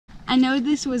I know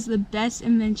this was the best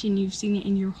invention you've seen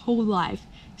in your whole life,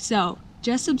 so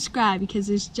just subscribe because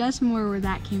there's just more where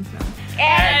that came from.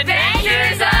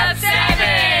 Adventures of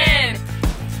 7!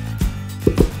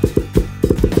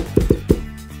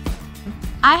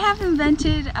 I have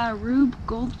invented a RUBE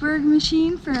Goldberg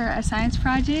machine for a science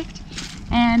project,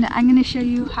 and I'm going to show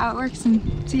you how it works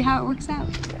and see how it works out.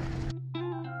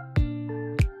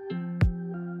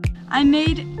 I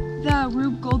made the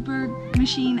RUBE Goldberg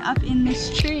machine up in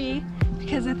this tree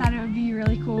because I thought it would be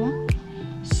really cool.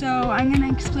 So I'm going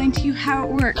to explain to you how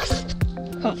it works,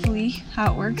 hopefully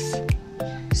how it works.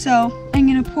 So I'm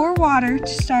going to pour water to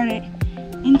start it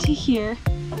into here,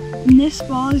 and this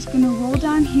ball is going to roll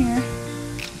down here,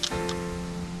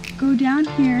 go down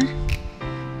here,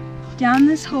 down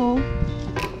this hole,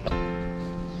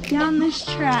 down this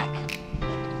track,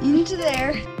 into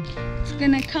there. It's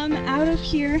going to come out of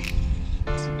here,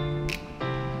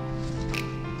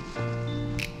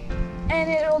 and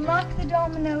it'll knock the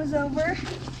dominoes over.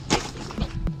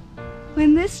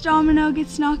 When this domino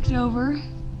gets knocked over,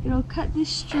 it'll cut this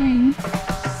string.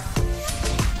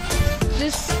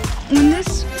 When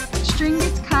this string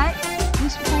gets cut,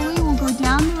 this pulley will go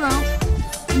down the rope,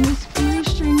 and this blue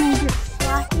string will get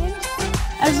slackened.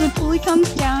 As the pulley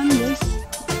comes down, this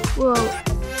will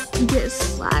get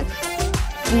slack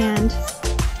and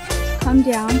come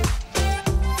down.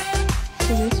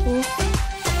 So this will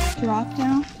drop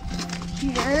down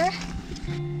here,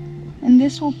 and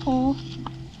this will pull,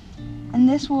 and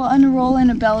this will unroll in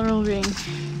a bell ring.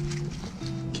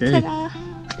 Okay. Ta-da!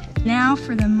 Now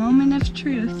for the moment of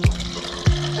truth.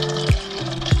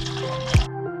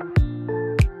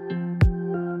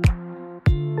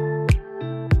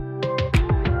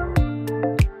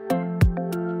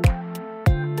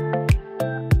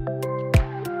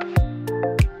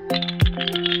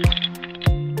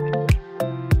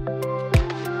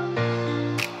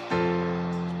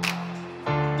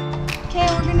 Okay,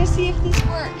 we're gonna see if this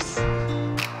works.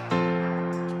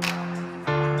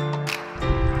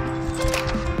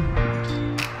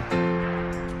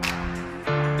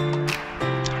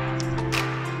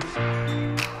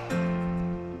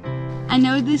 I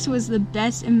know this was the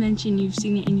best invention you've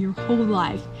seen in your whole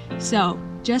life, so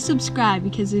just subscribe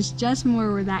because there's just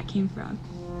more where that came from.